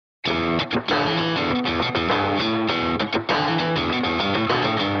My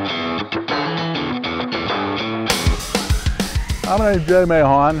name's Jay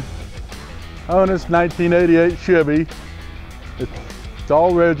Mahon. I own this 1988 Chevy. It's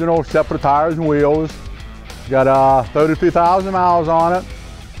all original, except for the tires and wheels. Got 32,000 miles on it.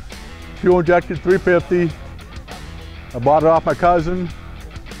 Fuel injected 350. I bought it off my cousin.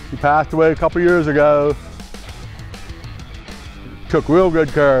 He passed away a couple years ago. Took real good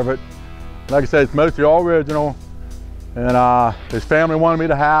care of it. Like I said, it's mostly all original. And his family wanted me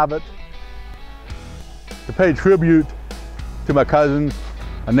to have it. To pay tribute to my cousin,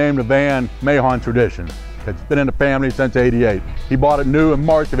 I named the van Mahon Tradition. It's been in the family since '88. He bought it new in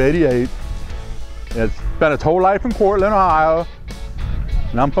March of '88. It's spent its whole life in Cortland, Ohio.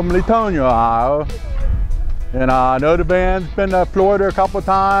 And I'm from Latonia, Ohio. And I know the van's been to Florida a couple of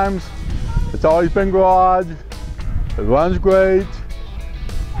times. It's always been garage. It runs great.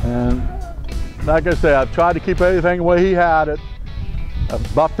 And like I said, I've tried to keep everything the way he had it.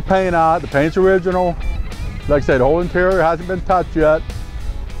 I've buffed the paint out. The paint's original. Like I said, the whole interior hasn't been touched yet.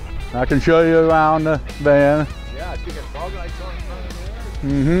 I can show you around the van. Yeah, I see got fog lights on in front of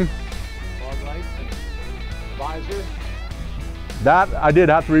there. Fog lights and visor. That I did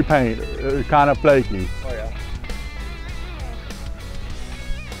have to repaint. It was kind of flaky. Oh yeah.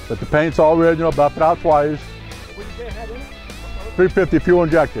 But the paint's all original, buffed it out twice. What did you say it had in it? 350 fuel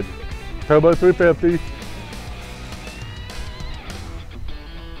injected. Turbo 350.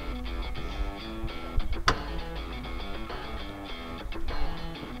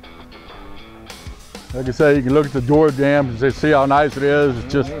 Like I say, you can look at the door jambs and see how nice it is.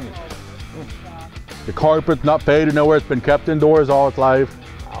 It's just, the carpet's not faded nowhere. It's been kept indoors all its life.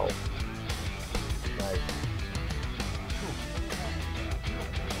 Wow. Nice.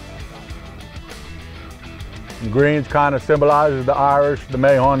 The greens kind of symbolizes the Irish, the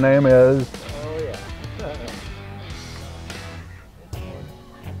Mahon name is. Oh yeah.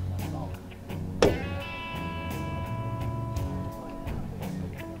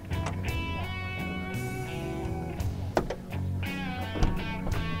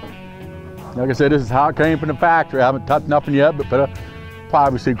 Like I said, this is how it came from the factory. I haven't touched nothing yet, but put a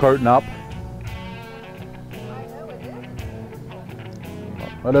privacy curtain up.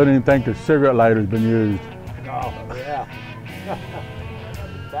 I don't even think the cigarette lighter's been used. Oh yeah.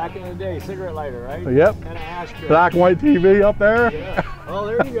 Back in the day, cigarette lighter, right? Yep. And an ashtray. Black and white TV up there. Yeah. Oh,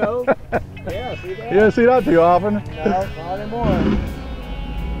 there you go. Yeah, see that? You don't see that too often. No, not anymore.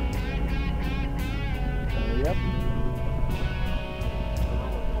 Yep.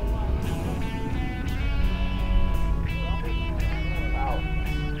 Wow.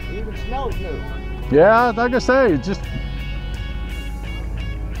 It even smells new. Yeah, like I say, it's just,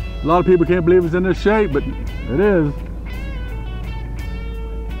 a lot of people can't believe it's in this shape, but it is.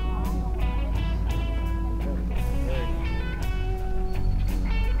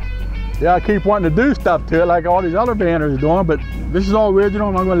 Yeah, I keep wanting to do stuff to it like all these other banners are doing, but this is all original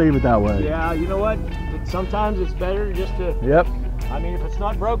and I'm going to leave it that way. Yeah, you know what? Sometimes it's better just to, Yep. I mean, if it's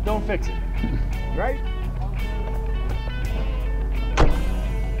not broke, don't fix it. Right?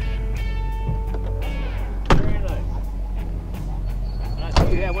 Very nice. And I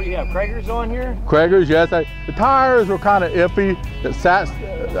see you have, what do you have, Kragers on here? Kragers, yes. The tires were kind of iffy. It sat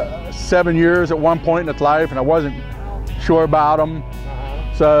 7 years at one point in its life and I wasn't sure about them.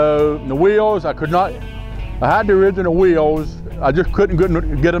 So the wheels, I had the original wheels, I just couldn't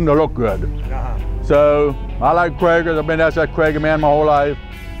get them to look good. So I like Kragers, I've been that Krager man my whole life.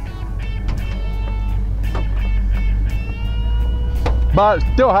 But it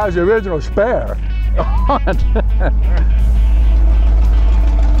still has the original spare on it.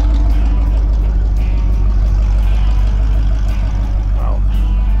 Wow.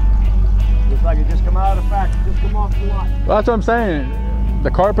 Looks like it just come out of the factory, just come off the lot. Well, that's what I'm saying. The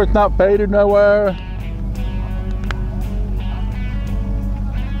carpet's not faded nowhere.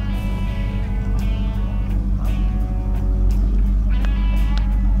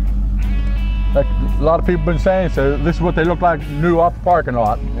 Like a lot of people have been saying, so this is what they look like new off the parking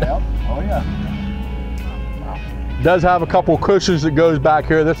lot. Yep. Oh yeah. It does have a couple cushions that goes back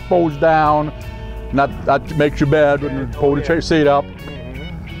here. This folds down, and that makes your bed when you pull the seat up. Get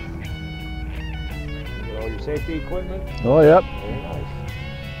all your safety equipment. Oh, yep. Very nice.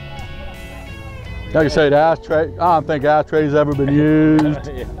 Like I say, the ashtray, I don't think ashtray's ever been used.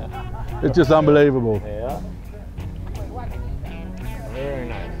 Yeah. It's just unbelievable. Yeah. Very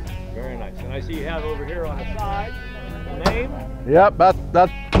nice. Very nice. And I see you have over here on the side the name. Yep, that's the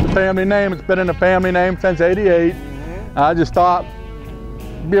family name. It's been in the family name since '88. I just thought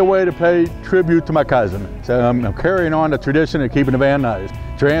it'd be a way to pay tribute to my cousin. So I'm carrying on the tradition of keeping the van nice.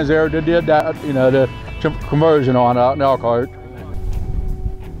 Trans-Aire did that, you know, the conversion on an Elkhart.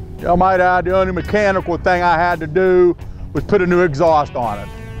 I might add, the only mechanical thing I had to do was put a new exhaust on it.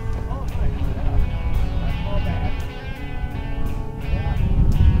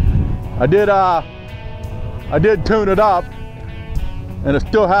 I did tune it up, and it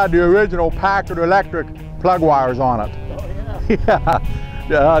still had the original Packard electric plug wires on it. Oh, yeah.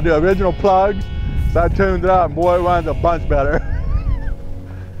 Yeah, the original plugs. So I tuned it up, and boy, it runs a bunch better.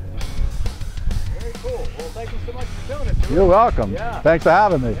 Very cool. Well, thank you so much for showing it to You're us. welcome. Yeah. Thanks for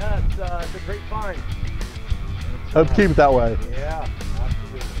having me. Yeah, it's a great find. Hope to keep it that way. Yeah,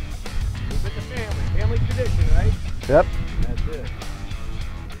 absolutely. Keep it the family tradition, right? Yep. That's it.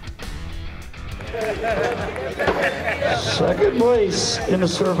 Second place in the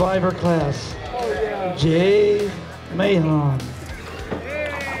survivor class, J. Mahon,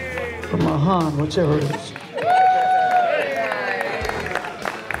 from Mahon, whichever it is.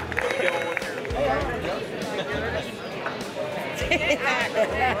 Yeah.